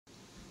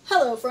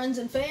Hello friends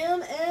and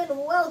fam, and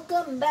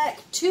welcome back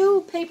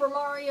to Paper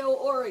Mario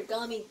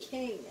Origami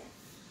King.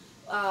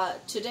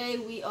 Today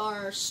we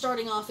are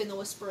starting off in the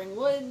Whispering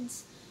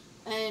Woods,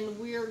 and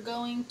we're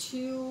going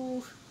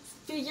to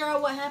figure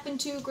out what happened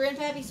to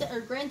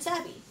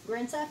Grandsappy.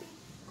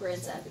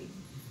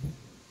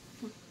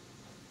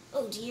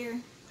 Oh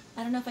dear.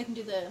 I don't know if I can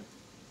do the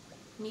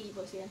Mickey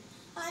voice again.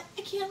 I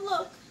can't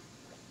look.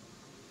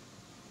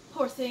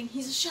 Poor thing,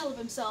 he's a shell of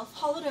himself,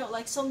 hollowed out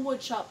like some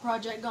woodshop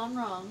project gone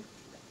wrong.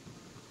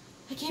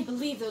 I can't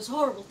believe those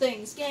horrible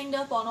things ganged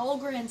up on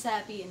old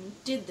Grandsappy and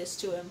did this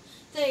to him.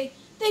 They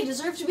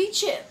deserve to be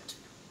chipped.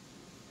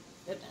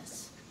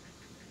 Goodness.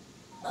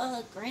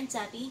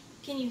 Grandsappy,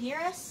 can you hear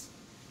us?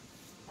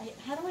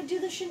 How do I do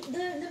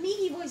the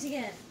Mickey voice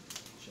again?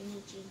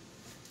 Shinichi.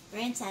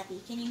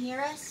 Grandsappy, can you hear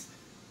us?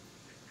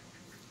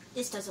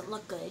 This doesn't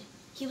look good.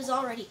 He was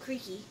already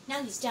creaky.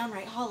 Now he's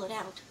downright hollowed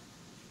out.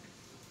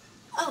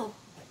 Oh,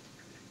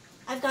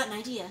 I've got an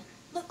idea.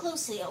 Look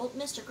closely at old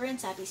Mr.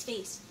 Grandsappy's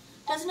face.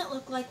 Doesn't it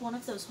look like one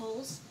of those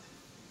holes?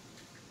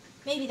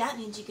 Maybe that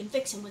means you can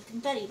fix him with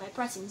confetti by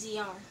pressing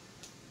ZR.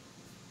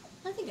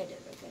 I think I did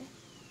okay.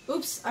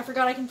 Oops, I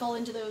forgot I can fall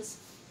into those.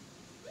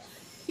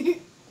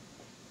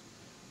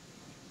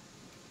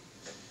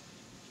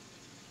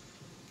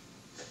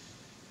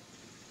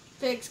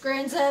 Fix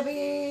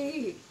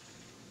Grandsappy!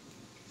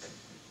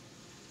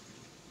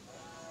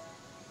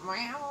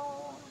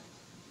 Meow.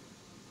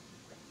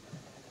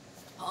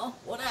 Huh?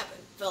 What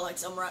happened? Felt like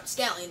some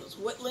rapscallion was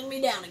whittling me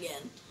down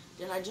again.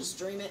 Did I just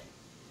dream it?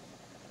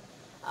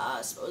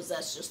 I suppose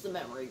that's just the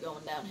memory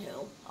going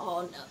downhill.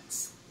 Oh,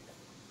 nuts.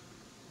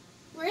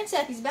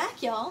 Grandsappy's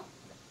back, y'all.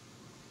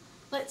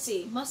 Let's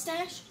see.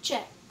 Mustache?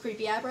 Check.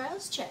 Creepy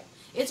eyebrows? Check.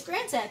 It's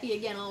Grandsappy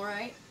again,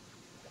 alright.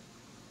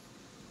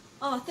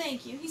 Oh,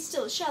 thank you. He's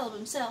still a shell of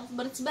himself,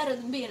 but it's better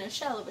than being a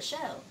shell of a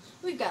shell.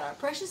 We've got our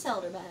precious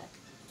elder back.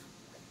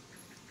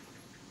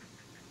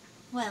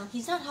 Well,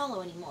 he's not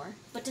hollow anymore,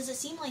 but does it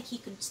seem like he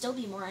could still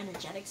be more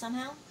energetic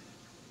somehow?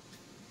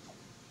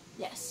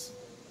 Yes.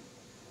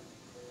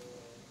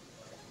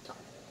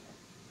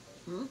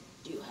 Do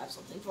you have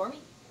something for me?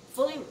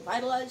 Fully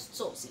revitalized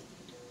soul seed.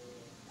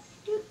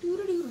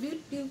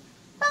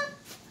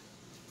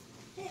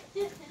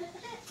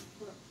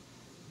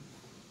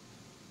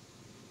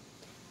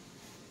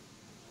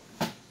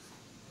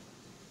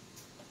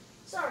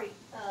 Sorry,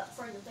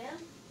 friends and fam.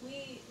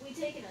 We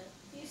taken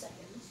a few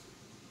seconds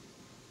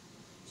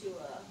to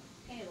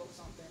handle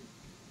something.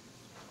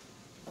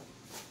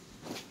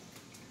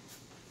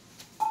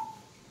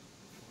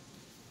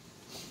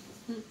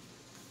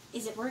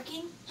 Is it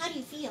working? How do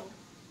you feel?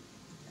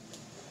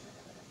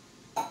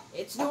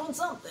 It's doing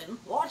something.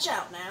 Watch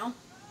out now.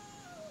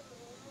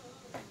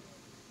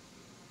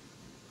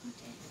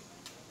 Okay.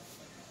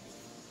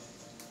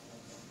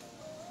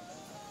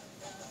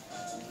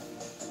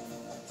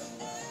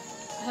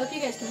 I hope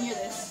you guys can hear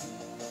this.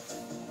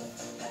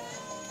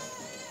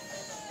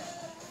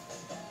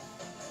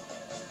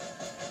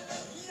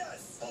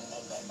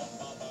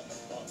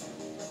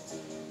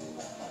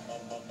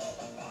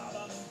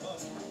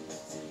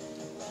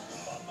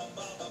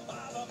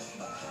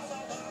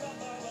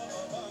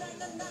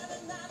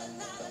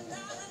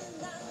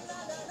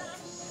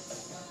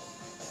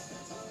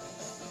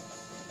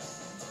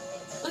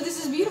 Look,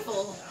 this is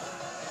beautiful.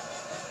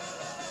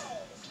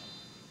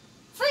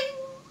 Fring!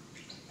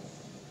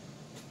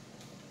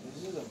 This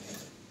is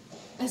amazing.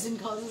 As in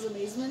causes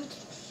amazement.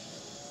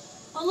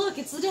 Oh look,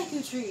 it's the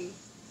Deku tree.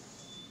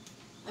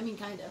 I mean,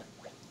 kinda.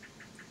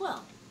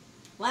 Well,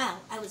 wow,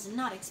 I was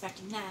not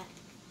expecting that.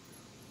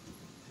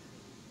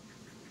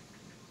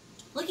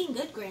 Looking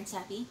good,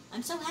 Grandsappy.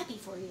 I'm so happy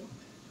for you.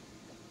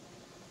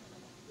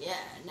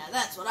 Yeah, now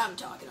that's what I'm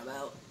talking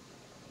about.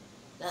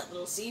 That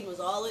little seed was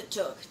all it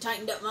took.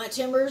 Tightened up my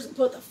timbers and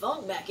put the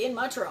funk back in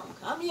my trunk.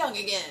 I'm young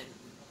again.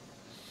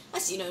 I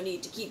see no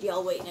need to keep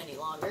y'all waiting any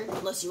longer,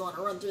 unless you want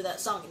to run through that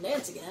song and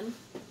dance again.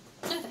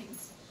 No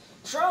thanks.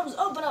 Shrooms,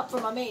 open up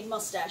for my maid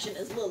mustache and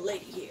his little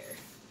lady here.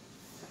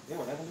 Yeah,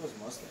 what happened to his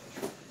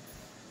mustache?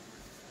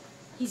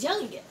 He's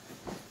young again.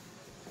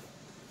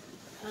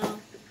 Oh,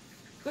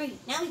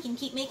 great. Now we can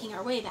keep making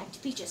our way back to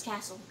Peach's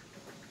castle.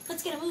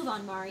 Let's get a move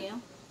on,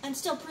 Mario. I'm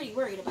still pretty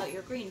worried about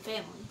your green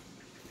family.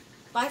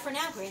 Bye for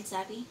now,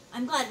 Grandsappy.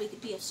 I'm glad we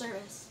could be of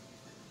service.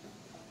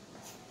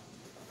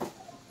 Oh,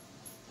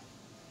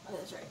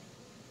 that's right.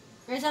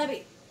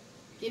 Grandsappy,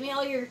 give me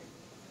all your...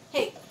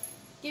 Hey,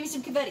 give me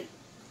some confetti.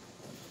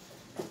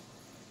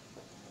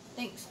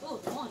 Thanks. Oh,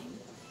 a coin.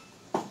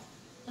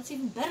 That's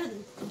even better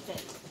than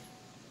confetti.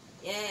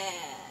 Yeah.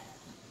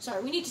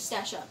 Sorry, we need to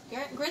stash up.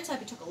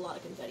 Grandsappy took a lot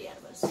of confetti out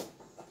of us.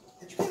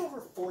 How'd you get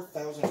over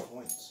 4,000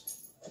 coins?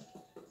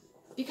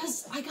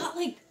 Because I got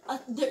like,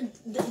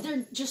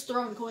 they're just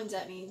throwing coins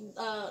at me.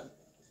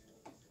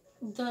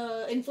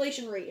 The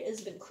inflation rate has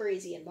been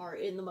crazy in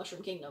the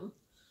Mushroom Kingdom.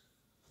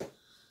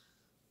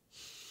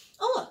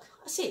 Oh look,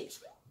 a save.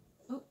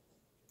 Oh,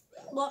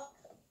 well,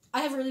 I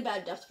have really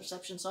bad depth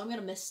perception, so I'm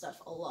gonna miss stuff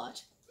a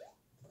lot.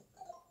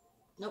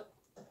 Nope.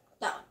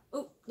 That one.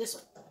 Oh, this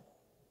one.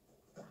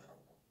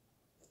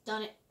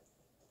 Done it.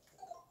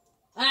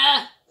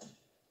 Ah!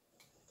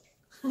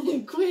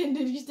 Quinn,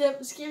 did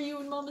that scare you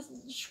when Mama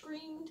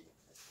screamed?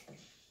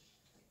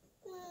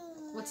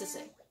 What's it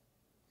say?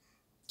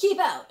 Keep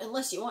out,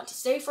 unless you want to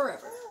stay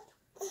forever.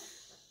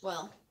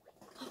 Well.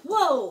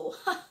 Whoa!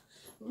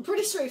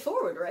 Pretty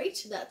straightforward, right?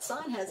 That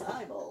sign has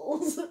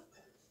eyeballs.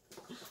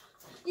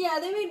 Yeah,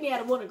 they made me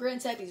out of one of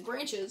Grandpappy's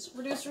branches.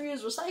 Reduce,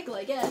 reuse, recycle,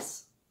 I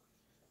guess.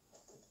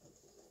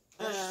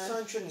 That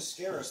sign shouldn't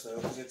scare us, though,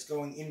 because it's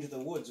going into the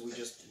woods we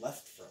just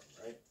left from,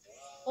 right?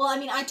 Well, I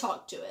mean, I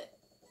talked to it.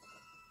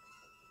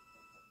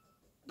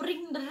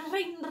 Bring,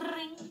 ring,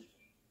 ring.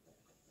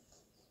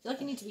 I feel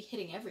like I need to be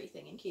hitting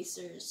everything in case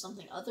there's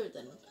something other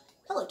than...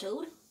 Hello,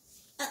 Toad.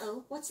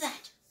 Uh-oh, what's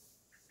that?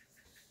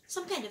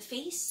 Some kind of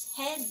face,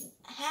 head,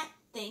 hat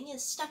thing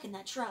is stuck in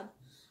that shrub.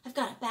 I've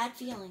got a bad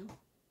feeling.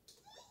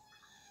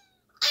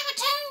 I'm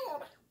a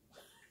toad!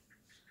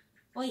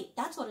 Wait,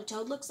 that's what a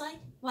toad looks like?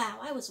 Wow,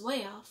 I was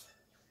way off.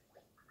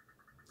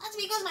 That's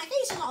because my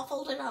face is all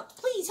folded up.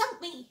 Please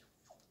help me.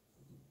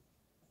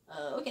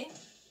 Okay.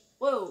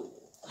 Whoa.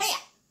 Hiya!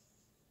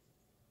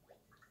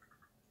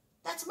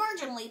 That's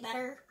marginally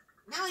better.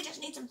 Now I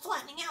just need some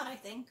flattening out, I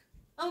think.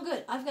 Oh,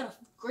 good. I've got a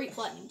great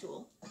flattening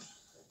tool.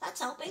 That's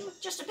helping.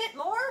 Just a bit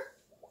more.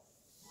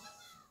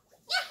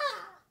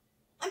 Yaha!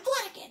 I'm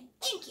flat again.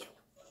 Thank you.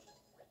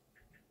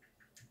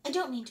 I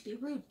don't mean to be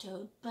rude,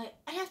 Toad, but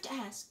I have to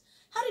ask,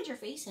 how did your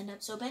face end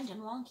up so bent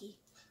and wonky?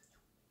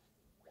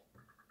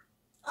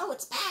 Oh,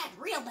 it's bad.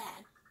 Real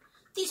bad.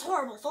 These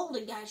horrible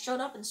folding guys showed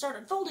up and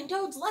started folding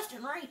toads left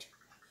and right.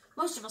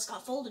 Most of us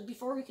got folded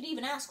before we could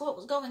even ask what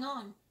was going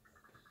on.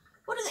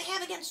 What do they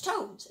have against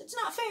toads? It's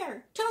not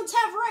fair. Toads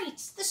have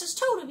rights. This is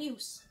toad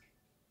abuse.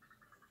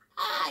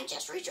 I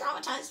just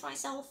re-traumatized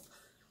myself.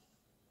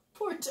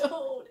 Poor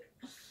Toad.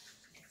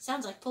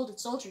 Sounds like folded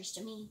soldiers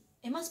to me.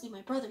 It must be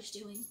my brother's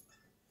doing.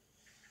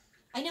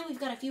 I know we've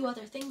got a few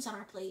other things on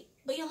our plate,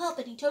 but you'll help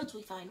any toads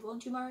we find,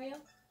 won't you, Mario?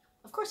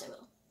 Of course I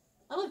will.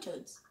 I love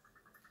toads.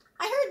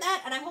 I heard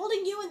that, and I'm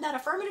holding you in that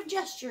affirmative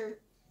gesture.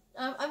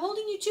 I'm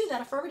holding you to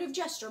that affirmative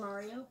gesture,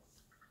 Mario.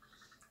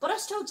 But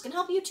us toads can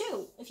help you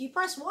too. If you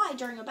press Y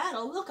during a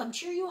battle, we'll come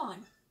cheer you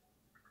on.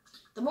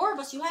 The more of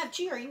us you have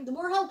cheering, the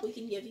more help we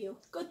can give you.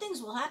 Good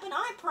things will happen,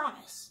 I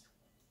promise.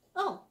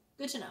 Oh,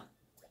 good to know.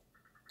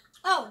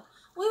 Oh,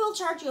 we will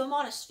charge you a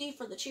modest fee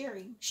for the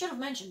cheering. Should have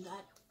mentioned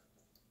that.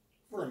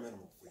 For a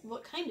minimal fee.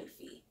 What kind of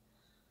fee?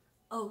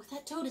 Oh,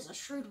 that toad is a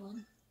shrewd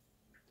one.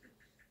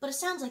 But it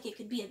sounds like it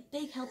could be a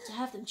big help to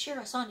have them cheer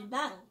us on in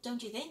battle,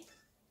 don't you think?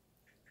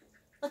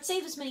 Let's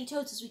save as many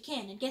toads as we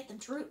can and get them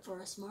to root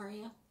for us,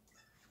 Mario.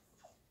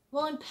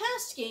 Well, in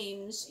past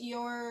games,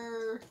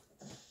 your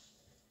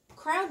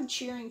crowd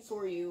cheering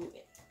for you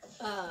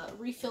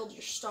refilled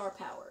your star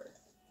power.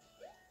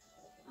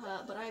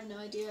 But I have no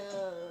idea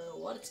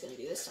what it's going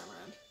to do this time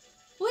around.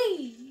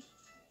 Whee!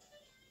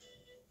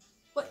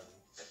 What?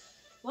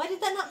 Why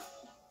did that not...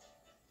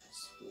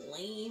 It's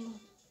lame.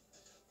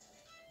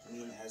 I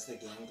mean, as the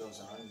game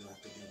goes on, you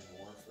have to do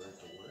more for it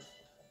to work.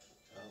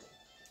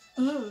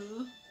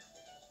 Oh.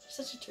 You're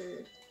such a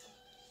turd.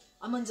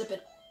 I'm unzipping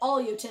all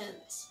your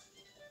tents.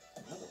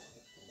 Another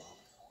one. Wow.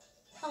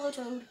 Hello,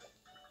 Toad.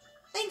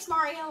 Thanks,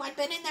 Mario. I've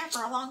been in there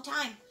for a long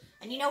time.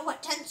 And you know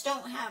what tents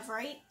don't have,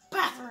 right?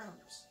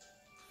 Bathrooms.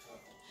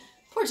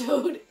 Poor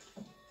Toad.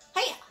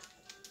 Hiya!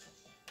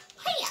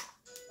 Hiya!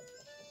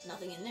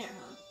 Nothing in there,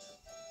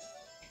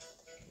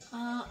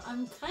 huh?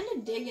 I'm kind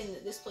of digging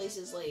that this place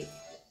is like...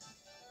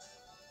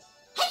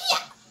 Hiya!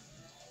 I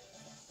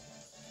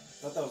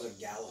thought that was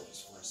a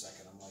gallows for a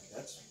second. I'm like,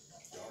 that's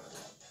dark.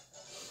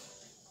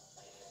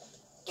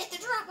 Get the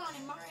drop on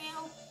him,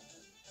 Mario.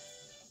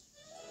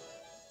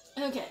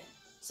 Okay,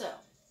 so...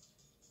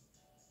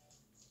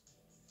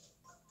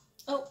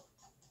 Oh.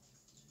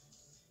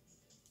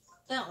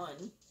 That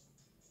one.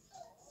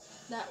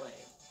 That way.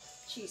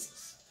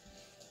 Jesus.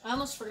 I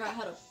almost forgot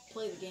how to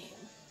play the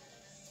game.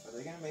 Are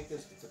they going to make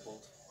this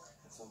difficult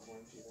at some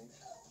point, do you think?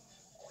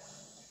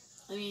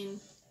 I mean...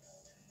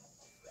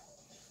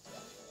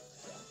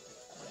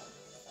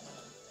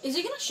 Is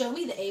it going to show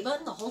me the A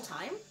button the whole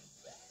time?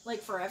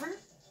 Like, forever?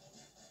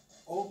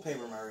 Old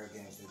Paper Mario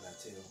games did that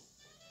too.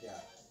 Yeah.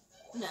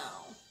 No.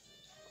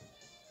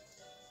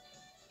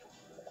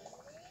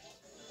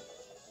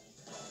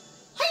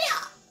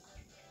 Hiya!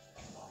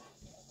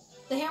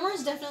 The hammer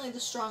is definitely the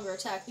stronger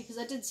attack because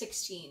I did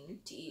 16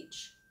 to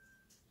each.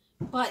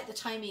 But the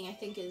timing, I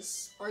think,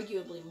 is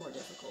arguably more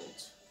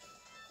difficult.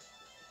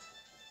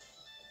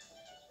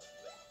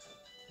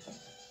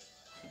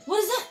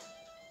 What is that?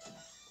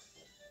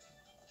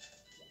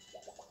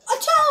 A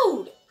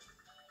toad!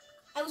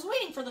 I was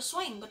waiting for the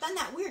swing, but then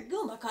that weird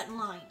Goomba cut in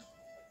line.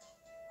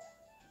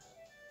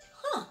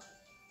 Huh.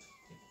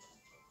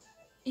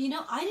 You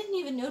know, I didn't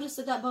even notice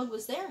that that bug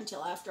was there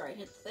until after I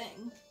hit the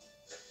thing.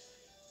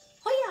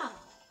 Hiya!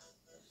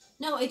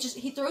 No, it just,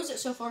 he throws it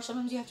so far,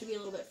 sometimes you have to be a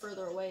little bit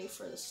further away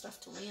for the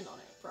stuff to land on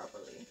it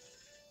properly.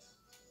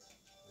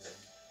 Yeah.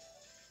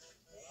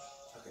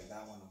 Okay,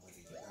 that one I'm with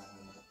you. That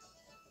one.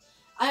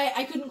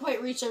 I couldn't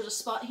quite reach. There was a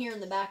spot here in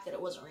the back that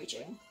it wasn't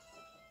reaching.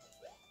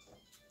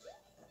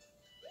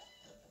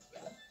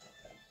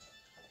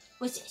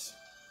 What's this?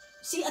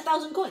 See,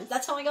 1,000 coins.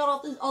 That's how I got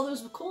all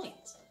those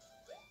coins.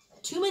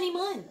 Too many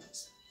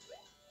muns.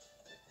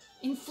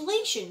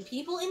 Inflation,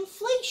 people,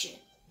 inflation.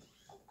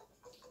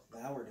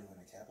 Now we're doing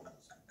a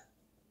capitalism.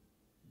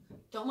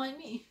 Don't mind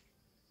me.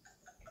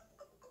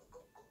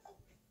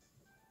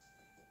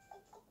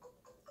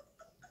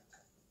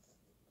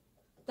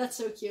 That's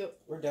so cute.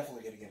 We're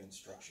definitely going to get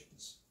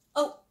instructions.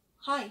 Oh,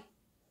 hi.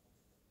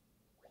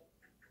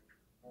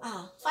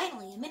 Ah,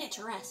 finally, a minute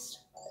to rest.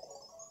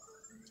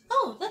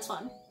 Oh, that's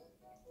fun.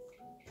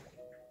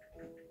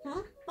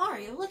 Huh?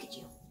 Mario, look at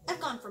you. I've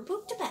gone from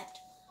poop to pet.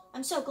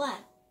 I'm so glad.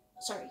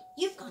 Sorry,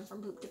 you've gone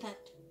from poop to pet.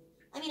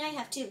 I mean, I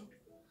have too.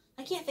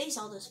 I can't face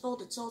all those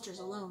folded soldiers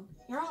alone.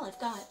 You're all I've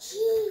got.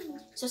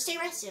 So stay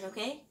rested,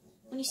 okay?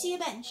 When you see a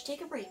bench,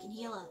 take a break and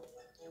heal up.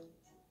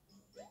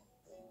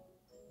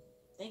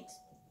 Thanks.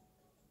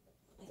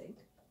 I think.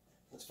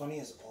 What's funny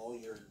is all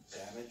your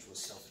damage was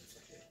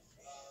self-inflicted.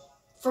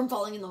 From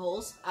falling in the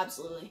holes?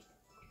 Absolutely.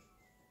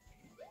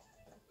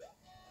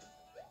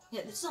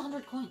 Yeah, this is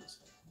 100 coins.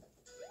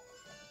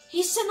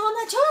 He's sitting on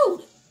that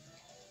toad!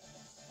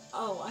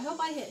 Oh, I hope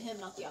I hit him,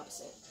 not the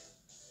opposite.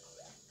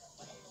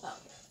 Oh,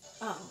 okay.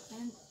 Oh,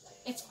 and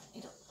it's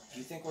fine. Do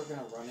you think we're going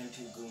to run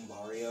into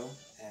Goombario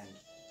and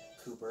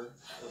Cooper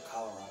or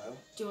Colorado?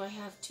 Do I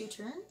have 2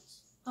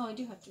 turns? Oh, I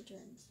do have 2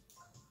 turns.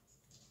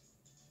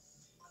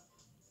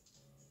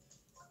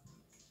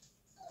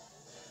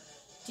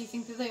 Do you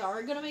think that they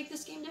are going to make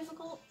this game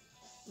difficult?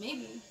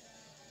 Maybe.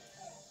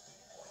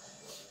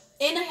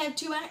 And I have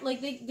 2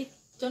 they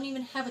don't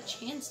even have a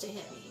chance to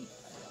hit me.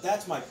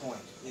 That's my point,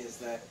 is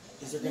there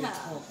going to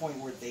come a point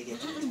where they get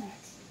to attack?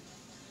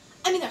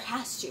 I mean, there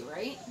has to,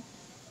 right?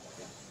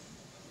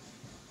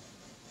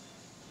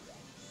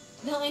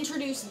 They'll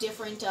introduce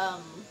different,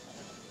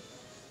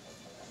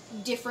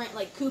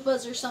 like,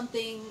 Koopas or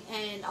something,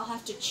 and I'll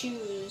have to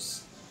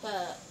choose,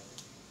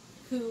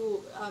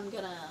 who I'm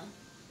gonna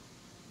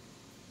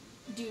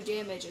do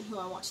damage and who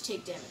I want to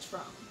take damage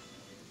from.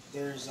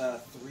 There's,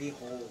 3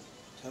 whole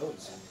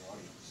toads in the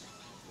audience.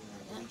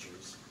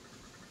 Bleachers.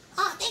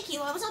 Ah, thank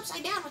you. I was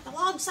upside down with the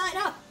log side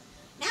up.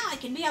 Now I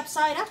can be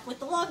upside up with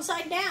the log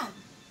side down.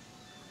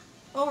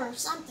 Or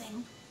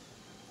something.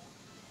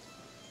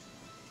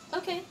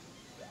 Okay.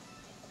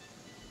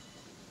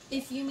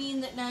 If you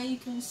mean that now you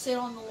can sit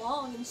on the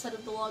log instead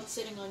of the log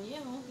sitting on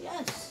you,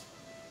 yes.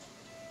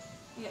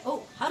 Yeah.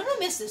 Oh, how did I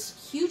miss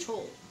this huge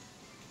hole?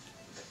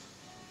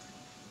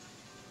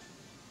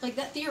 Like,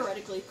 that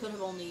theoretically could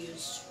have only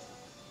used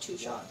 2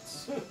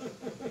 shots.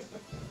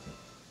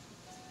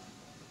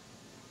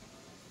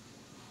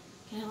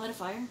 Can I light a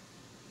fire?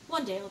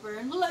 One day I'll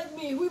burn. Light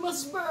me, we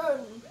must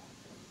burn!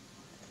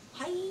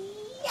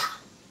 Hi-ya!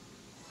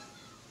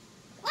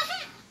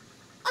 Waha!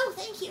 Oh,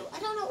 thank you. I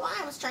don't know why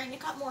I was trying to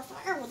cut more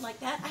firewood like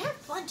that. I have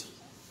plenty.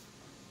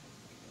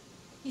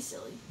 He's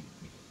silly.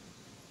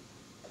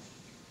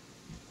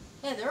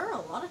 Yeah, there are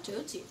a lot of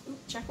toads here. Ooh,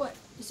 check what?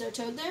 Is there a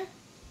toad there?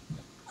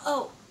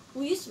 Oh,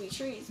 we used to be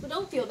trees, but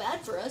don't feel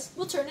bad for us.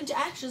 We'll turn into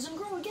ashes and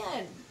grow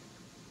again.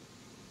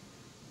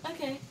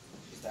 Okay.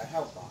 Is that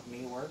how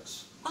botany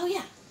works? Oh,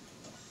 yeah.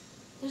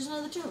 There's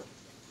another toad.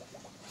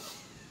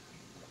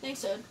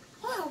 Thanks, toad.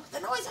 Wow, the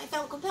noise I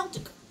felt compelled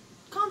to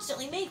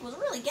constantly make was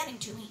really getting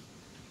to me.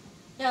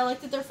 Yeah, I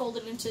like that they're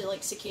folded into,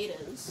 like,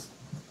 cicadas.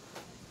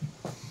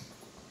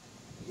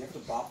 You have to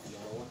bop the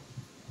yellow one?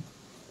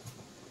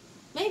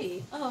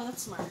 Maybe. Oh,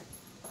 that's smart.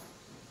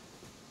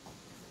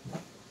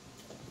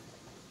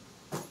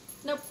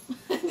 Nope.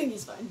 I think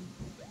he's fine.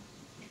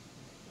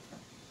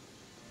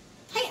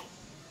 Hiya!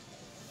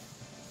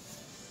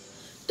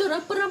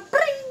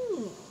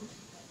 Da-da-ba-da-bring!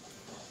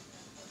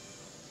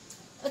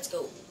 Let's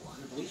go.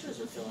 Your bleachers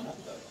are filling up,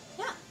 though.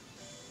 Yeah.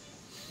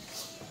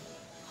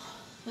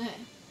 Okay.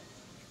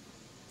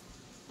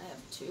 I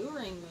have 2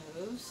 ring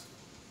moves.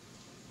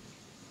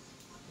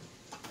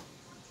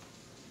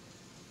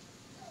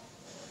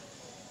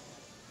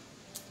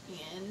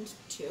 And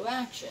 2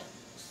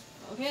 actions.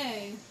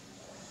 Okay.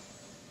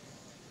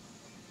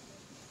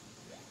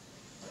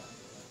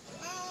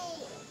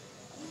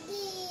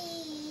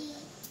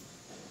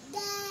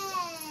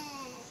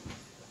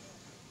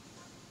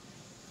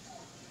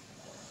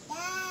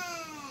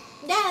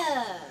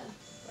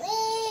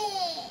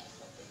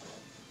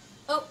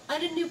 Oh, I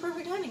didn't do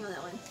perfect timing on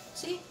that one.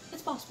 See?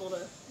 It's possible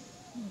to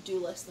do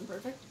less than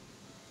perfect.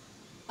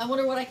 I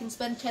wonder what I can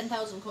spend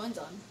 10,000 coins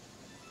on.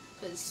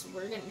 Because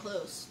we're getting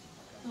close.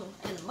 Oh,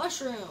 and a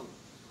mushroom.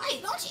 I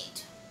got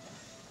it!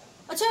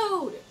 A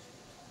toad!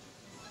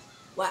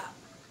 Wow.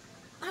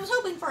 I was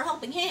hoping for a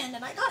helping hand,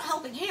 and I got a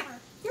helping hammer.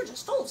 You're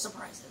just full of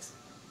surprises.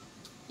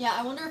 Yeah,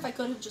 I wonder if I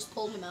could have just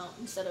pulled him out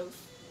instead of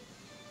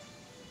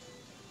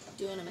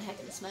doing him a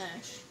heckin'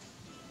 smash.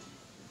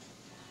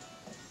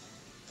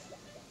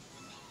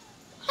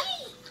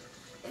 Hey!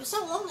 It was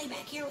so lonely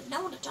back here with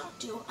no one to talk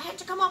to. I had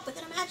to come up with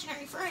an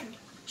imaginary friend.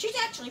 She's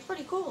actually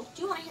pretty cool.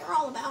 Do you want to hear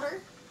all about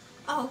her?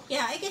 Oh,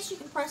 yeah, I guess you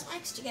can press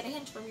X to get a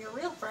hint from your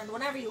real friend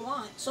whenever you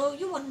want, so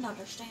you wouldn't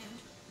understand.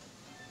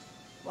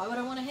 Why would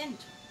I want a hint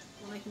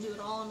when I can do it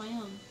all on my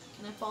own?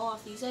 Can I fall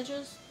off these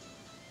edges?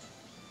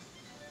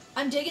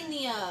 I'm digging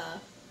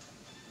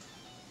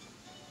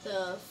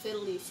the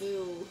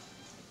fiddly-foo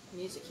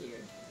music here.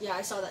 Yeah,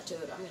 I saw that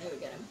toad. I'm gonna go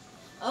get him.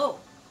 Oh,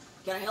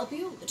 can I help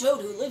you? The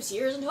toad who lives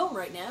here isn't home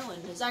right now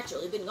and has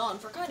actually been gone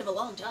for kind of a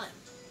long time.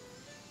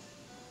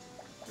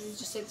 Did he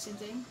just say the same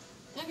thing?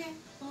 Okay,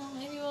 well,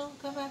 maybe we'll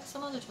come back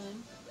some other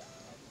time.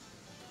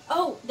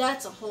 Oh,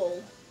 that's a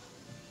hole.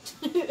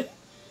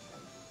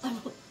 I'm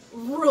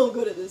real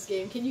good at this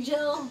game, can you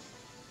tell?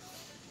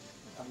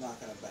 I'm not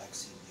gonna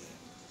backseat the game.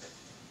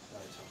 Why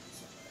told you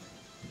so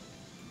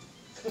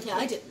bad? Yeah,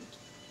 I didn't.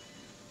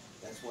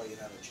 That's why you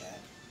have a chat.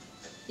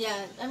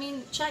 Yeah, I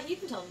mean, chat, you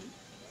can tell me.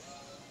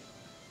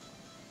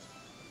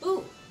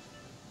 Ooh,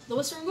 the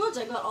Whispering Woods,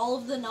 I got all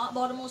of the not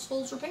bottomless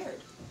holes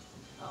repaired.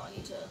 Oh, I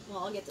need to,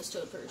 well, I'll get this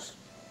toad first.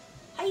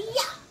 Hiya!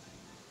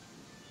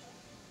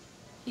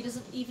 He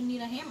doesn't even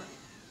need a hammer.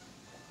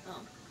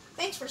 Oh.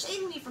 Thanks for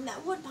saving me from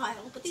that wood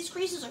pile, but these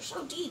creases are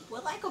so deep.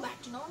 Will I go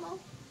back to normal?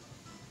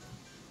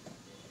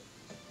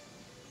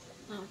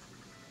 Oh.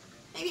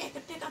 Maybe I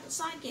could pick up a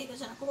side gig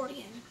as an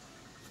accordion.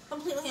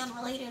 Completely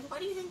unrelated. Why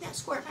do you think that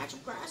square patch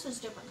of grass is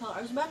different color?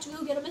 I was about to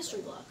go get a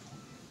mystery block.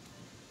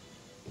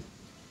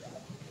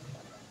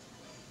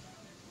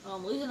 Oh,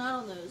 I'm losing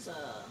out on those,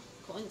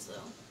 coins,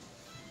 though.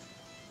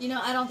 You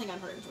know, I don't think I'm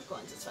hurting for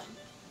coins. It's fine.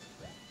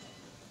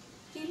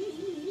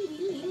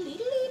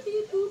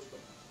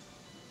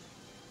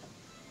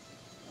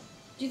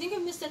 Do you think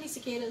I've missed any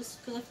cicadas?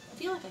 Because I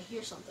feel like I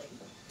hear something.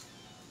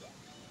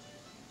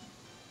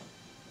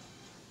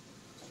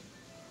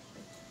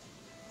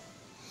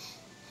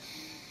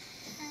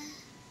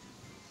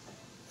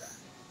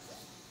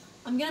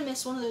 I'm gonna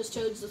miss one of those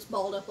toads that's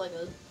balled up like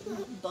a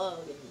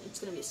bug, and it's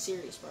gonna be a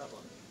serious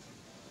problem.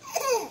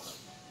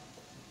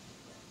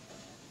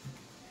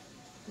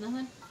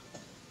 Nothing?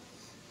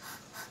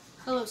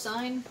 Hello,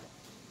 sign.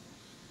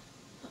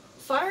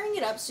 Firing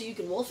it up so you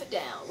can wolf it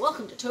down.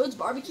 Welcome to Toad's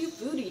Barbecue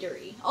Food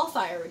Eatery. All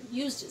fire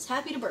used is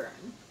happy to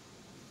burn.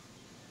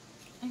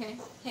 Okay.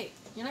 Hey,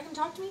 you're not gonna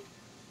talk to me?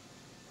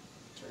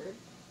 Turd.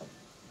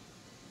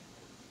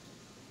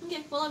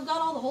 Okay, well, I've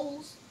got all the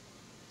holes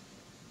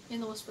in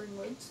the Whispering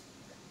Woods.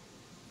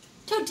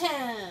 Toad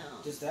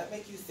Town! Does that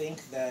make you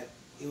think that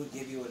it would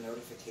give you a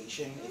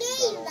notification if you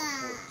got all the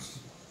codes?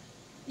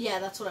 Yeah,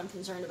 that's what I'm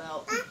concerned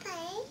about.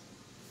 Okay.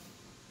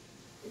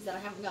 Is that I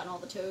haven't gotten all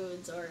the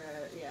toads, or,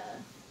 yeah.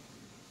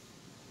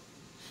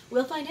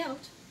 We'll find out.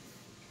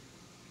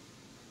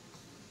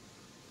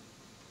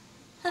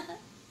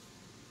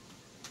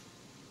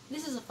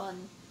 This is a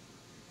fun,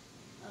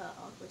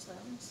 awkward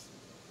silence.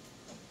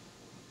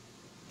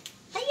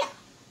 Hiya!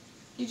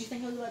 Did you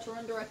think I was about to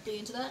run directly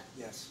into that?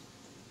 Yes.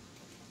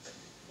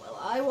 Well,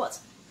 I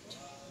wasn't.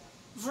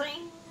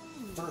 Ring.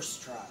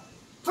 First try.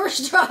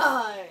 First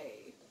try!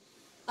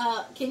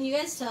 Can you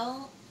guys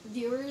tell,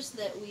 viewers,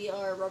 that we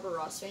are Rubber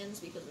Ross fans?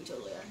 Because we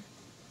totally are.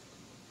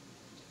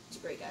 He's a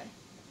great guy.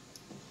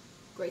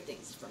 Great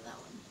things from that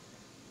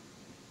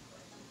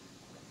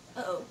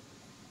one. Uh-oh.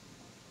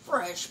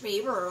 Fresh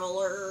beaver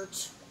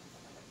alert.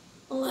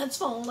 Let's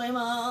fold him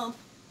up.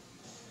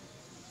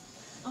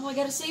 Oh, I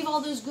gotta save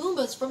all those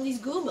Goombas from these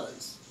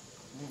Goombas.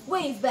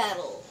 Wave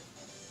battle.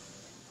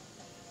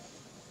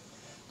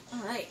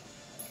 Alright.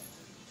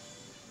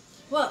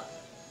 Whoa.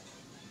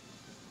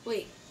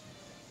 Wait.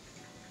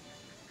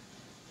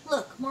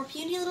 Look, more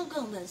puny little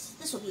Goombas.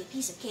 This will be a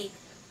piece of cake.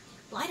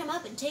 Light them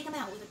up and take them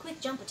out with a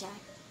quick jump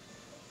attack.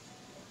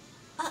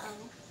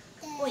 Uh-oh.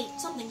 Wait,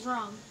 something's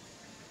wrong.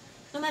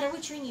 No matter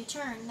which ring you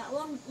turn, that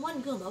one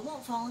Goomba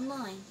won't fall in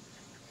line.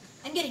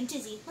 I'm getting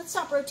dizzy. Let's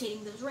stop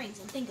rotating those rings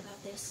and think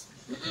about this.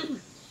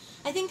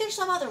 I think there's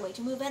some other way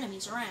to move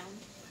enemies around.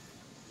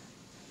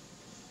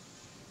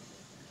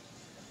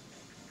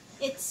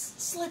 It's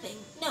slipping.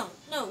 No,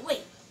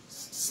 wait.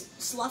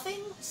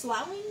 Sloughing?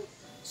 Sloughing?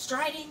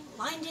 Striding?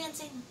 Line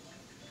dancing?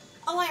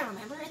 Oh, I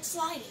remember. It's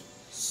sliding.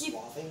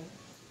 Swathing?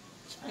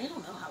 I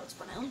don't know how it's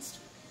pronounced.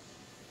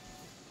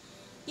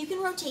 You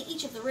can rotate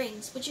each of the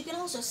rings, but you can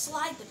also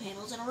slide the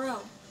panels in a row.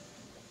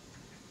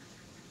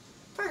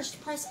 First,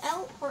 press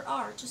L or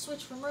R to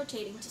switch from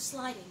rotating to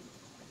sliding.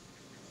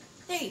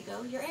 There you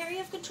go. Your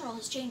area of control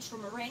has changed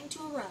from a ring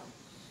to a row.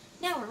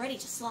 Now we're ready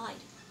to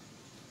slide.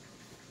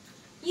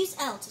 Use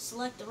L to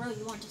select the row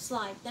you want to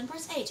slide, then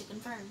press A to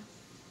confirm.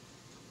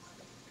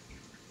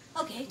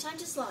 Okay, time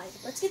to slide.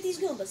 Let's get these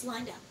Goombas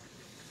lined up.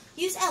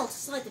 Use L to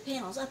slide the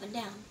panels up and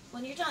down.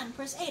 When you're done,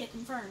 press A to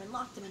confirm and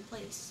lock them in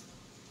place.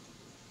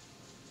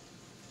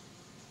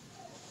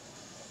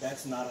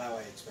 That's not how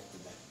I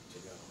expected that to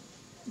go.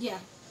 Yeah,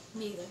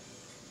 me either.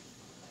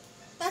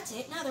 That's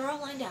it. Now they're all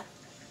lined up.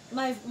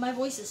 My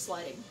voice is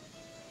sliding.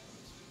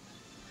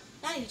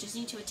 Now you just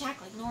need to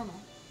attack like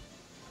normal.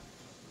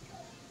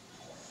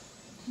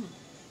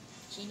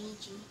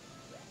 Shinichi.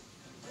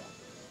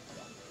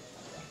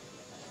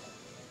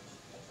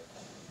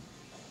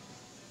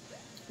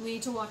 We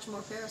need to watch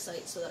more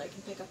Parasite so that I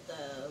can pick up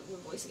the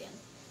voice again.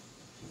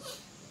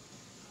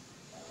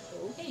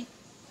 Okay.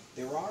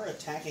 There are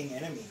attacking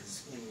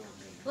enemies in your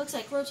game. Looks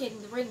like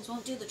rotating the rings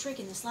won't do the trick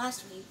in this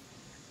last week.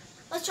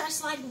 Let's try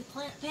sliding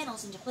the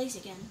panels into place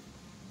again.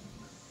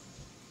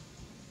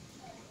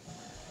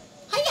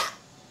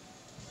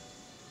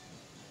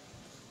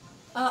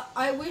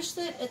 I wish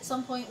that at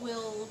some point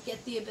we'll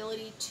get the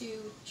ability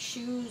to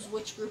choose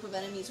which group of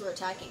enemies we're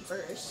attacking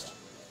first.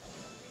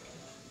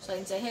 So I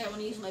can say, hey, I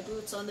want to use my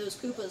boots on those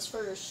Koopas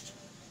first,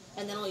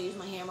 and then I'll use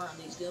my hammer on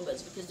these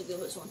Goombas, because the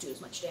Goombas won't do as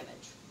much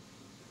damage.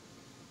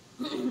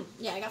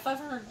 Yeah, I got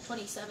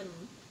 527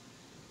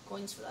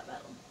 coins for that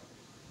battle.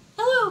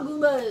 Hello,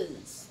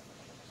 Goombas!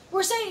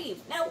 We're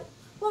saved! Now,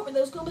 what were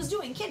those Goombas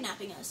doing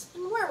kidnapping us?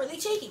 And where were they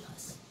taking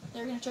us?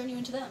 They were going to turn you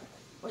into them.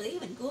 Were they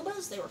even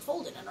Goombas? They were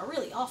folded in a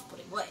really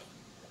off-putting way.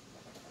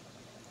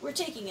 We're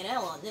taking an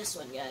L on this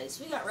one, guys.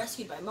 We got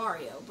rescued by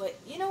Mario, but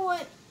you know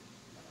what?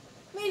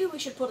 Maybe we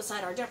should put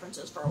aside our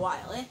differences for a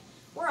while, eh?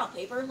 We're all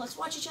paper, let's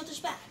watch each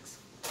other's backs.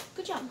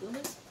 Good job,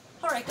 Goombas.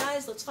 Alright,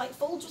 guys, let's fight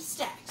folds with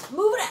stacks.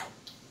 Move it out!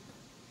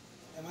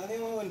 Am I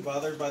the only one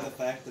bothered by the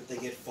fact that they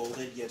get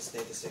folded yet stay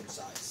the same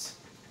size?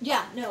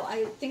 Yeah, no,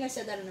 I think I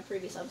said that in a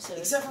previous episode.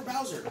 Except for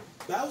Bowser.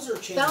 Bowser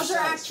changed Bowser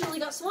size. actually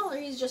got smaller,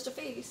 he's just a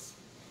face.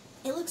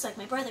 It looks like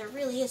my brother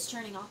really is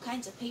turning all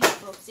kinds of paper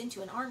folks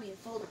into an army of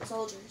folded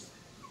soldiers.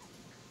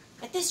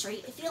 At this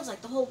rate, it feels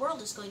like the whole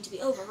world is going to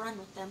be overrun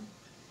with them.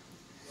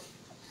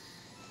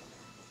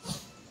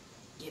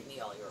 Give me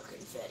all your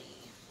confetti.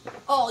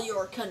 All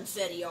your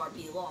confetti are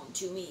belong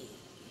to me.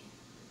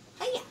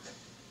 Hiya!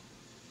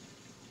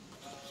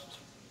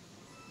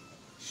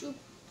 Shoop.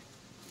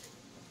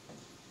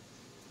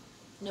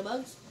 No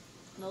bugs?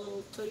 No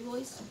little toady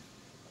boys?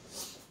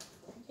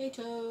 Okay,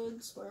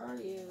 Toads, where are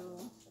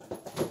you?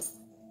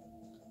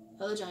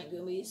 Hello, Giant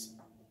Goombas.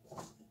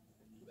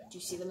 Do you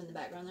see them in the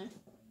background there?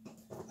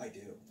 I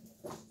do.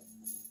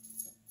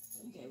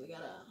 Okay, we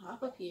gotta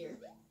hop up here.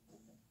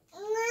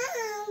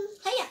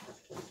 Hiya!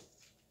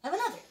 Have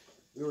another.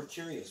 We were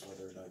curious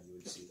whether or not you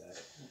would see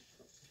that.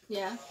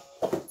 Yeah.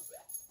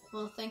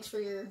 Well, thanks for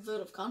your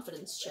vote of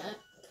confidence, chat.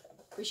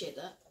 Appreciate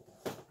that.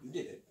 You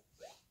did it.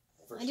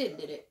 I did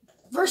it.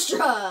 First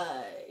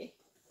try!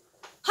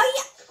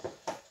 Hiya!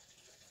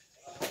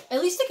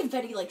 At least the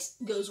confetti, like,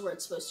 goes where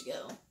it's supposed to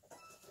go.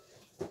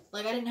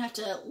 Like, I didn't have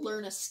to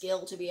learn a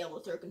skill to be able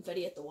to throw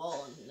confetti at the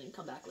wall and then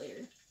come back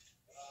later.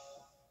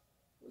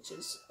 Which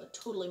is a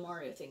totally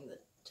Mario thing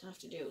to have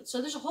to do.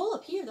 So there's a hole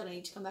up here that I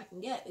need to come back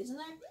and get, isn't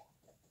there?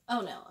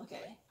 Oh, no,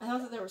 okay. I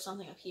thought that there was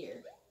something up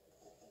here.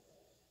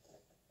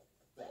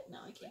 But no,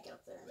 I can't get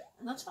up there.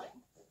 And that's fine.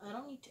 I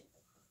don't need to.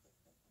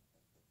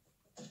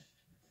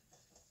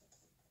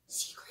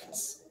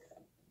 Secrets.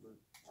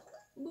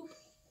 Boop.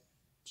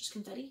 Just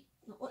confetti?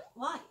 What?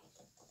 Why?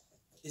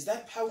 Is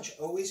that pouch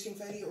always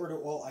confetti, or do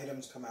all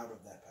items come out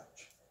of that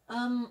pouch?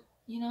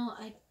 You know,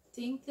 I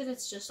think that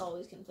it's just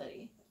always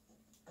confetti.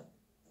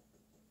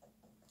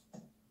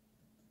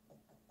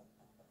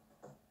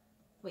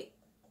 Wait.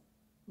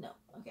 No.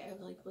 Okay, I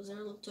was like, was there a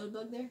little toad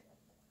bug there?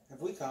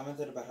 Have we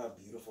commented about how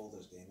beautiful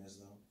this game is,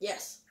 though?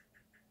 Yes.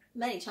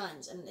 Many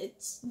times, and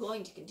it's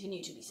going to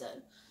continue to be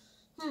said.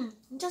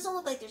 It doesn't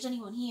look like there's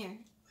anyone here.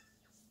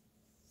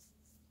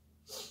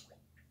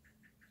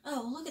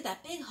 Oh, look at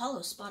that big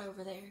hollow spot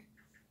over there.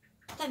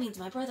 That means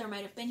my brother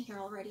might have been here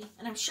already,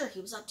 and I'm sure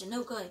he was up to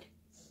no good.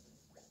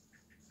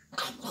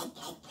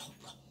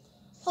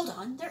 Hold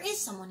on, there is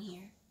someone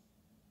here.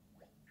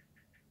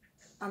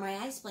 Are my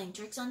eyes playing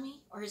tricks on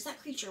me, or is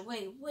that creature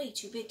way, way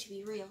too big to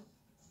be real?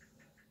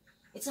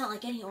 It's not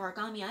like any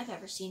origami I've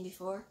ever seen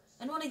before,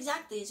 and what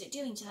exactly is it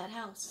doing to that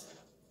house?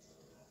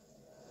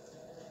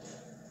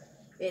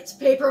 It's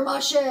paper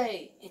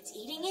mache! It's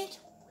eating it?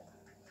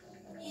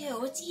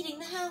 Ew, it's eating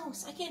the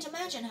house. I can't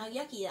imagine how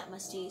yucky that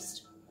must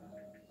taste.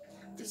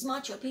 These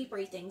macho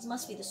papery things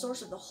must be the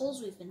source of the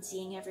holes we've been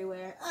seeing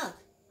everywhere. Ugh.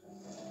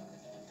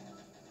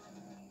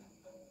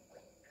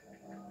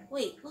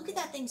 Wait, look at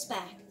that thing's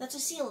back. That's a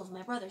seal of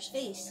my brother's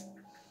face.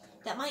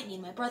 That might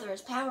mean my brother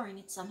is powering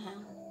it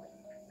somehow.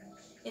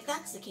 If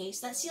that's the case,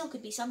 that seal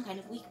could be some kind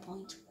of weak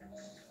point.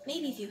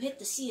 Maybe if you hit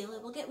the seal,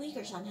 it will get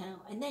weaker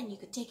somehow, and then you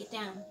could take it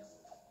down.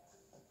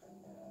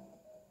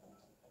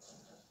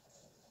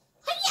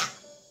 Hiya!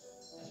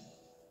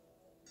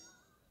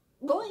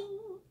 Boing!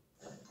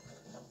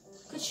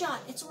 Good shot,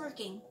 it's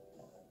working.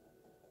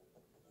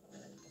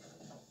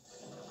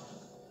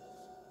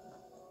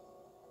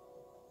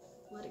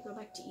 Let it go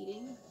back to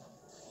eating.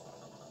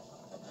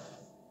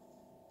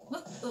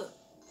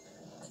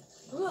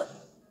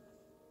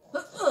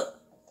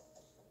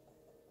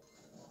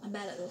 I'm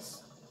bad at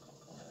this.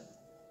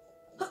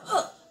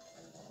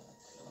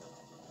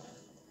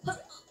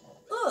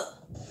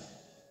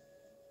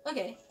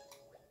 Okay.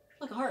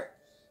 Like a heart.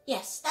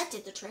 Yes, that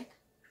did the trick.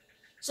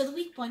 So the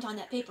weak point on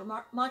that paper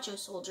macho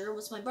soldier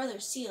was my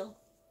brother's seal.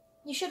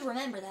 You should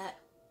remember that.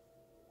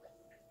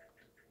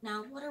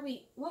 Now, what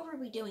were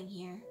we doing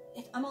here?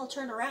 I'm all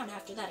turned around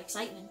after that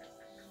excitement.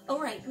 Oh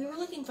right, we were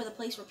looking for the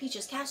place where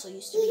Peach's castle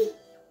used to be.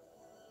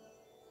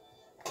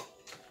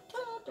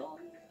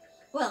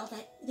 Well,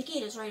 the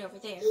gate is right over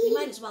there. We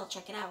might as well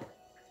check it out.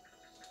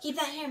 Keep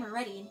that hammer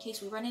ready in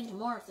case we run into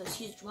more of those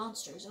huge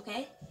monsters,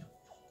 okay?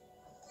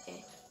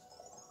 Okay.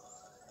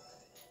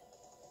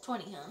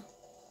 20, huh?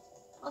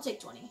 I'll take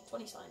 20.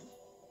 20's fine.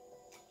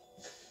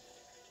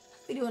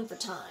 How we doing for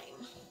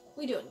time?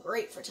 We doing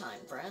great for time,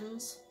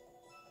 friends.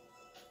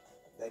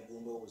 That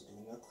Goomba was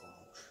doing a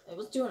crunch. It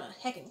was doing a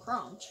heckin'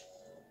 crunch.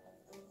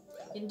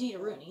 Indeed, a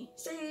Rooney.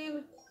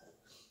 Save.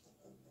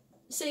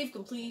 Save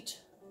complete.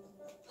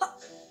 Ha!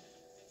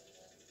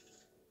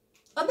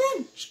 A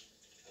bench!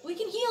 We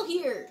can heal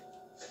here!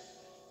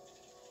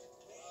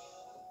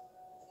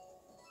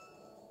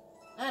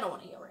 I don't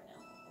want to heal right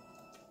now.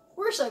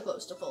 We're so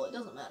close to full, it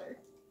doesn't matter.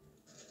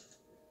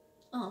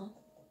 Oh.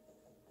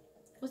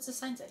 What's the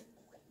sign say?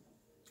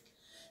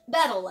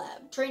 Battle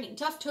Lab. Training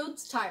tough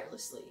toads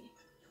tirelessly.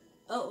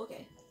 Oh,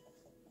 okay.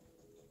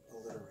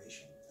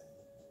 Alliteration thing.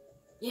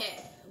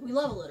 Yeah, we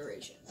love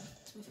alliteration.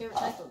 It's my favorite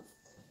type of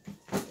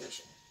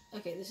alliteration.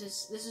 Okay, this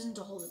isn't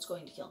a hole that's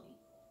going to kill me.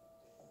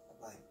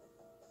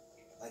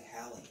 Like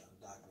Hallie on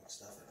Doc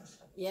McStuffins.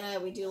 Yeah,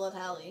 we do love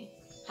Hallie.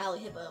 Hallie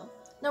Hippo.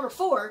 Number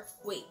 4.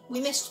 Wait,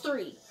 we missed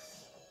 3.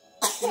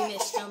 We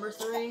missed number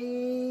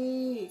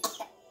 3.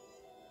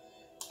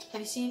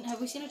 Have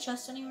we seen a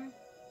chest anywhere?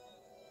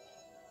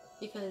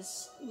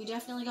 Because we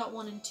definitely got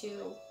 1 and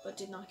 2, but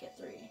did not get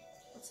 3.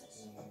 What's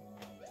this?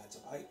 That's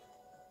a pipe.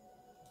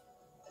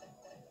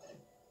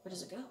 Where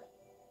does it go?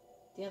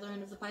 The other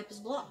end of the pipe is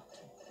blocked.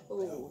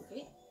 Oh,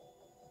 okay.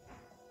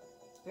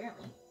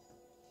 Apparently.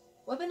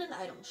 Weapon and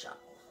item shop.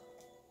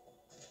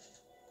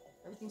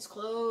 Everything's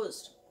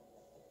closed.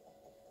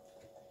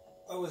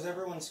 Oh, is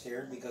everyone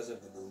scared because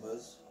of the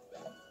Goombas?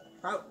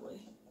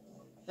 Probably.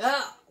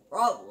 Yeah,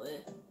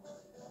 probably.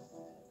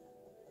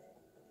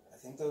 I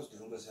think those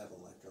Goombas have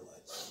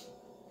electrolytes.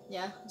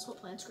 Yeah, that's what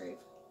plants crave.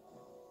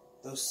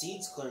 Those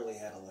seeds clearly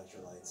had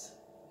electrolytes.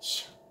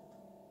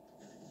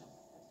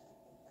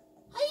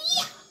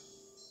 Hiya!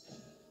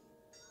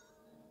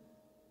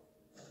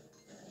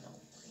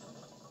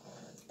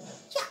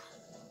 Yeah. Yeah.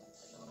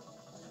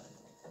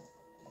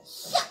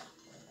 Is it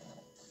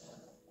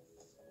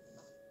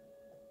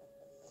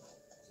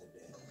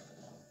dead?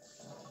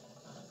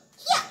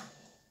 Yeah.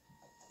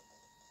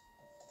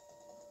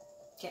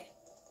 Okay.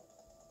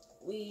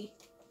 We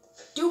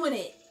doing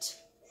it.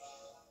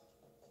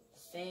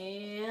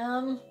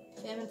 Fam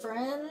and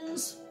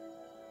friends.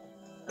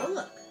 Oh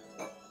look.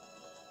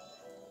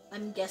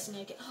 I'm guessing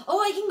I can.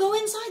 Oh, I can go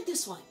inside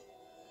this one.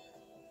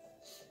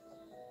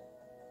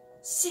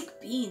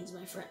 Sick beans,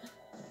 my friend.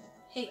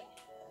 Hey,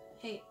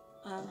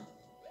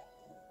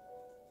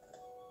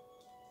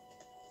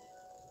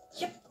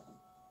 Yep.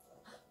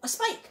 A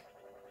spike.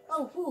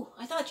 Oh, whew.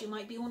 I thought you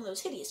might be one of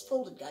those hideous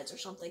folded guys or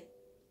something.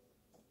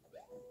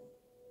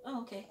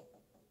 Oh, okay.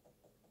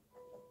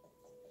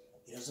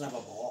 He doesn't have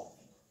a ball.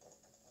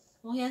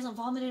 Well, he hasn't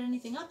vomited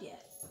anything up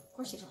yet. Of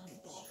course he doesn't have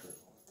a ball.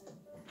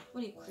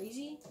 What are you,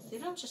 crazy? They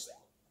don't just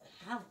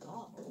have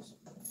balls.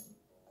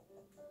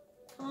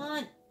 Come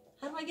on.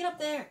 How do I get up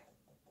there?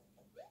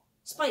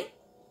 Spike,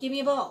 give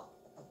me a ball.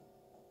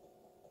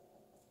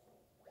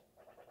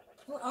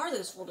 What are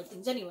those folded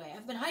things anyway?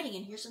 I've been hiding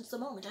in here since the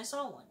moment I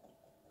saw one.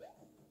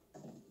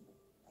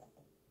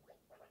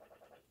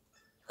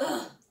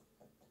 Ugh.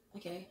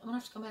 Okay, I'm gonna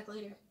have to come back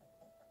later.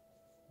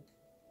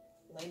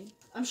 Lame.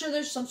 I'm sure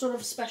there's some sort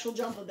of special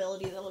jump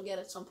ability that I'll get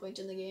at some point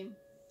in the game.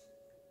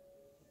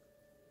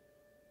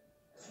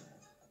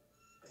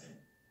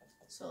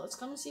 So let's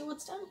come and see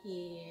what's down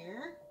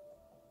here.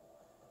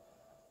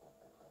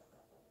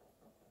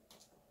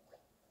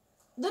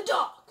 The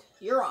dock!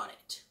 You're on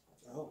it.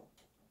 Oh,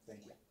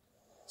 thank you.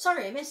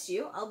 Sorry I missed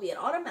you. I'll be at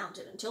Autumn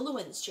Mountain until the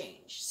winds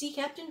change. See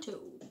Captain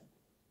Toad.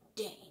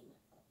 Dang.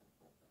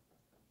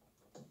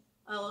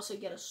 I'll also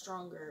get a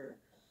stronger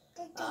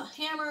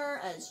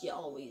hammer, as you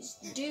always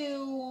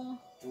do.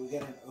 Do we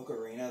get an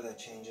ocarina that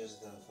changes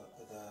the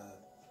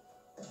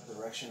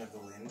direction of the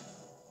wind?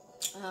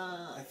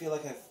 I feel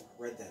like I've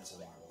read that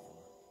somewhere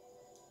before.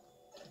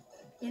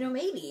 You know,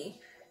 maybe.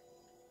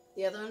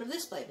 The other end of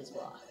this pipe is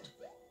blocked.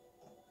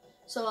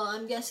 So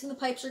I'm guessing the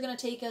pipes are going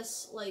to take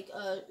us, like,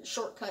 a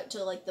shortcut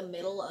to, like, the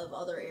middle of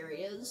other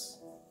areas.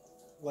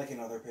 Like in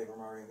other Paper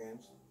Mario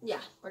games?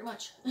 Yeah, pretty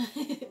much. I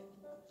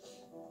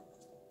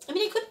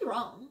mean, I could be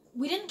wrong.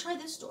 We didn't try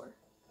this door.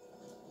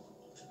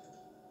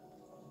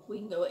 We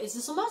can go... Is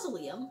this a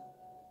mausoleum?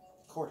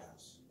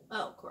 Courthouse.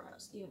 Oh,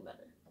 courthouse. Even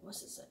better.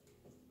 What's it say?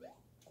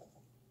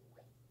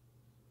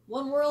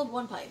 One world,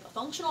 one pipe. A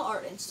functional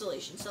art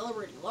installation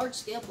celebrating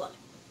large-scale plumbing.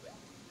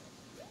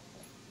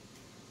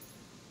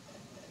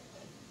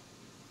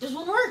 This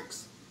one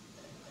works!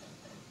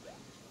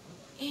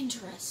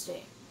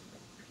 Interesting.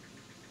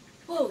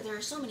 Whoa, there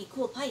are so many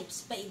cool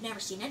pipes. Bet you've never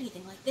seen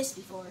anything like this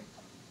before.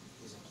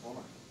 He's a plumber.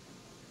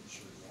 I'm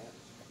sure he has.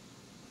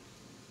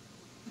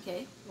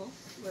 Okay, well,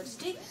 where does it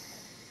take me?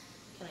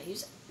 Can I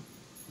use it?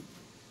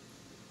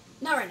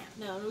 Not right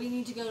now. No, we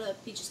need to go to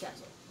Peach's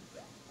Castle.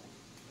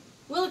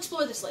 We'll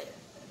explore this later.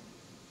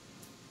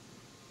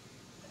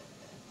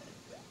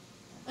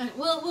 Alright,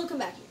 we'll come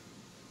back here.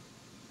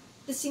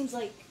 This seems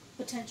like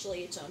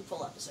potentially its own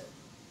full episode.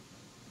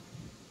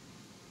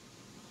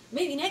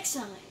 Maybe next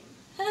time.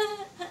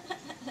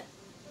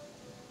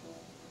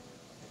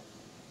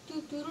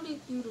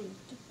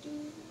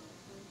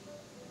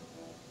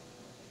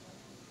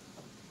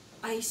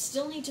 I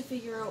still need to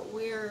figure out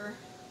where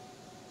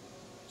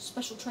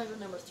special treasure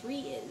number 3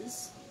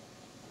 is.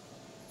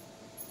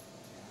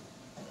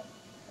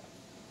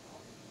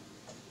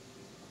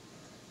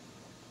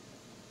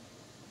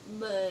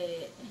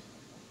 But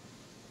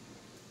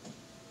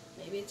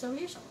maybe it's over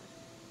here somewhere.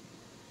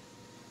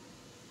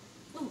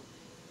 Ooh.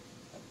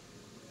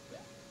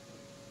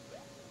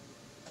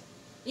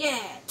 Yeah,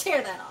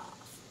 tear that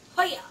off.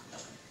 Hiya!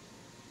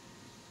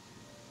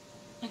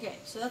 Okay,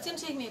 so that's gonna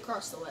take me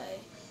across the way.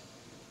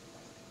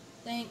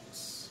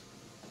 Thanks.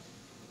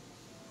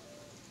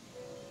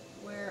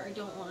 Where I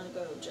don't want to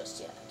go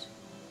just yet.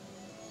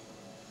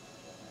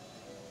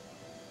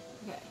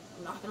 Okay,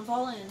 I'm not gonna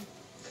fall in.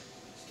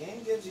 This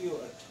game gives you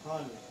a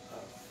ton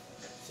of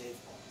save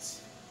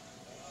points.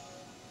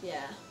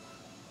 Yeah.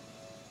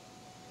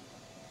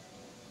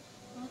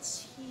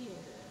 What's here?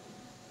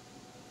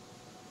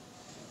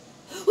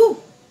 Ooh!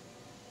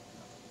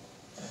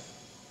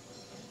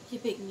 You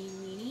big mean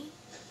meanie.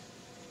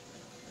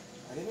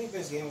 I didn't think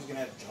this game was gonna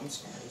have jump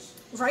scares.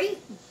 Right?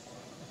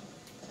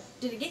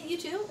 Did it get you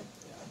too?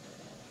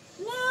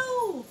 Yeah.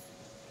 No!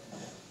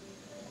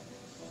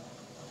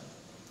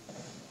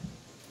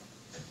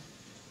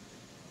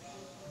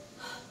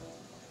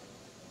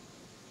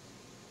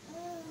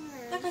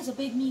 That guy's a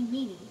big mean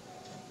meanie.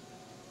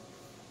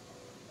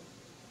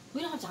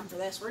 We don't have time for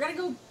this. We're gonna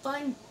go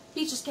find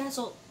Peach's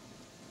castle.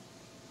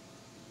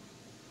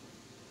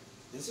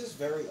 This is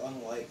very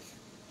unlike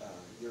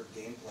your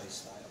gameplay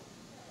style.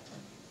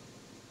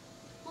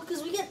 Well,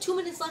 because we got 2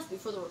 minutes left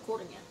before the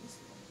recording ends.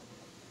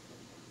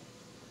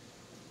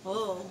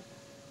 Oh.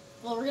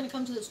 Well, we're gonna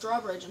come to this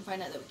drawbridge and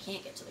find out that we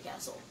can't get to the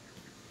castle.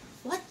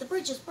 What? The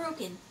bridge is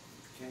broken.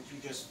 Can't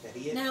you just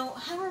steady it? Now,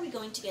 how are we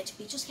going to get to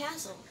Peach's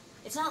castle?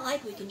 It's not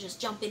like we can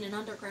just jump in an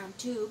underground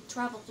tube,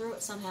 travel through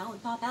it somehow,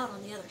 and pop out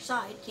on the other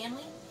side, can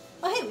we?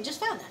 Oh, hey, we just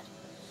found that.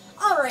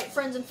 Alright,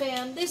 friends and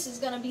fam, this is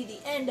gonna be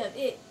the end of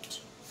it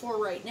for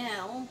right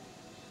now.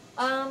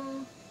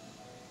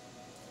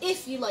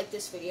 If you like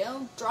this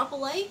video, drop a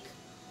like,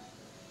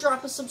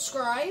 drop a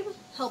subscribe,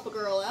 help a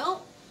girl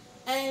out,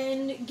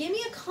 and give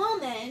me a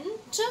comment.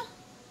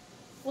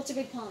 What's a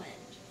good comment?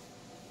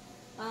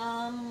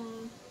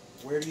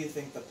 Where do you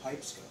think the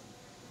pipes go?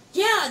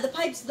 Yeah, the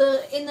pipes,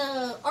 in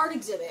the art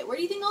exhibit. Where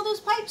do you think all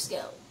those pipes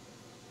go?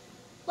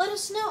 Let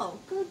us know.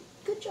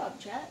 Good job,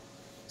 chat.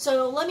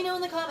 So let me know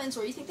in the comments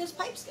where you think those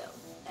pipes go.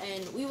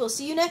 And we will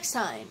see you next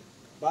time.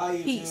 Bye,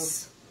 YouTube.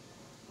 Peace.